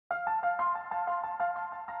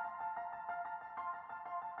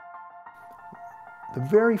The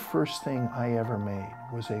very first thing I ever made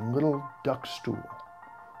was a little duck stool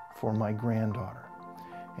for my granddaughter.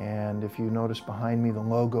 And if you notice behind me the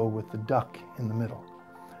logo with the duck in the middle,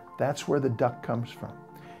 that's where the duck comes from.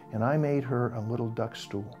 And I made her a little duck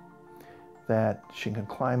stool that she can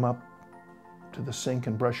climb up to the sink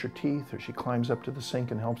and brush her teeth, or she climbs up to the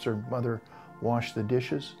sink and helps her mother wash the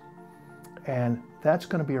dishes. And that's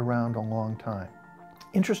going to be around a long time.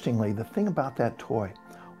 Interestingly, the thing about that toy,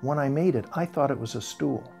 when I made it, I thought it was a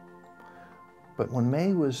stool. But when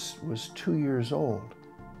May was 2 years old,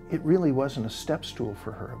 it really wasn't a step stool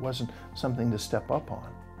for her. It wasn't something to step up on.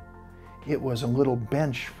 It was a little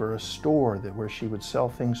bench for a store where she would sell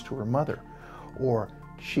things to her mother, or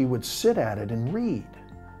she would sit at it and read,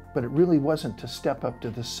 but it really wasn't to step up to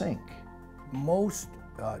the sink. Most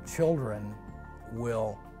children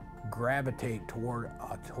will gravitate toward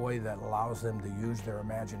a toy that allows them to use their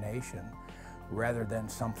imagination rather than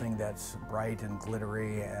something that's bright and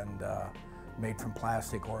glittery and made from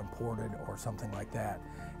plastic or imported or something like that.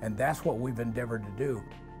 And that's what we've endeavored to do.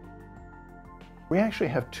 We actually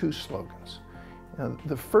have two slogans.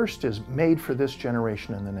 The first is made for this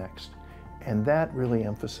generation and the next. And that really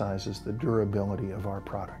emphasizes the durability of our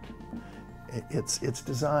product. It's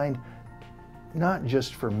designed not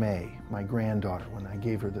just for May, my granddaughter, when I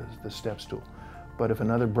gave her the step stool, but if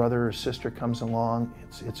another brother or sister comes along,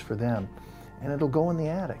 it's for them. And it'll go in the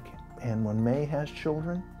attic. And when May has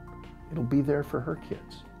children, it'll be there for her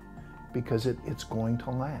kids because it's going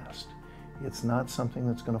to last. It's not something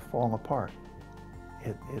that's going to fall apart.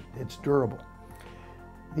 It's durable.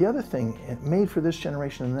 The other thing, made for this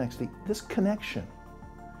generation and the next, this connection,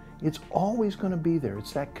 it's always going to be there.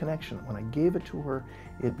 It's that connection. When I gave it to her,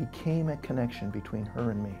 it became a connection between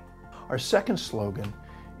her and me. Our second slogan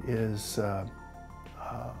is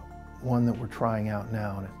one that we're trying out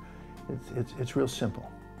now, and it's real simple.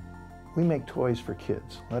 We make toys for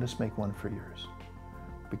kids. Let us make one for yours.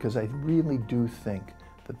 Because I really do think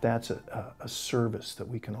that that's a service that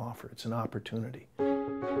we can offer. It's an opportunity.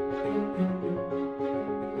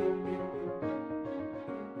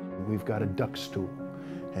 We've got a duck stool,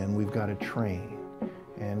 and we've got a train,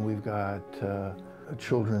 and we've got a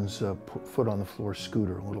children's foot on the floor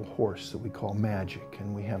scooter, a little horse that we call Magic,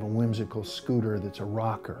 and we have a whimsical scooter that's a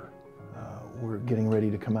rocker. We're getting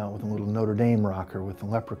ready to come out with a little Notre Dame rocker with the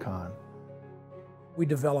leprechaun. We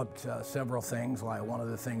developed several things. Like one of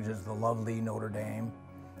the things is the lovely Notre Dame,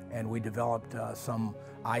 and we developed some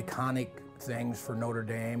iconic things for Notre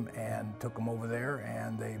Dame and took them over there,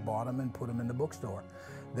 and they bought them and put them in the bookstore.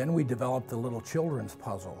 Then we developed the little children's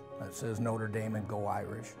puzzle that says Notre Dame and Go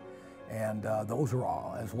Irish, and those were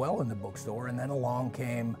all as well in the bookstore. And then along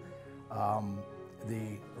came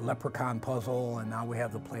the leprechaun puzzle, and now we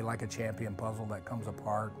have the Play Like a Champion puzzle that comes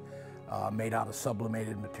apart, made out of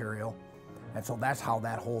sublimated material. And so that's how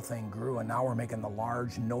that whole thing grew. And now we're making the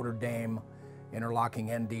large Notre Dame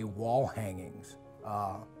interlocking ND wall hangings.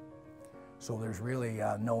 So there's really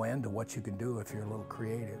no end to what you can do if you're a little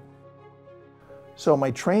creative. So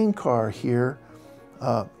my train car here,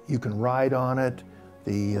 you can ride on it.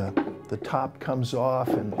 The top comes off,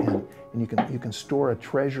 and you can store a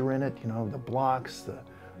treasure in it. You know, the blocks,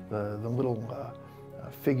 the little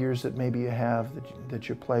figures that maybe you have that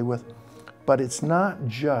you play with. But it's not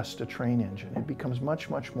just a train engine. It becomes much,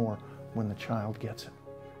 much more when the child gets it.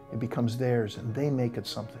 It becomes theirs, and they make it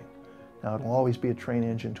something. Now, it'll always be a train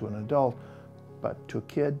engine to an adult, but to a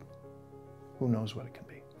kid, who knows what it can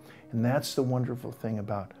be. And that's the wonderful thing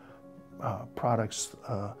about products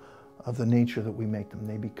of the nature that we make them.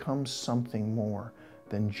 They become something more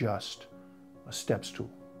than just a step stool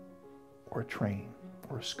or a train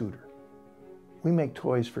or a scooter. We make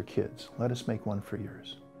toys for kids. Let us make one for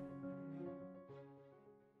yours.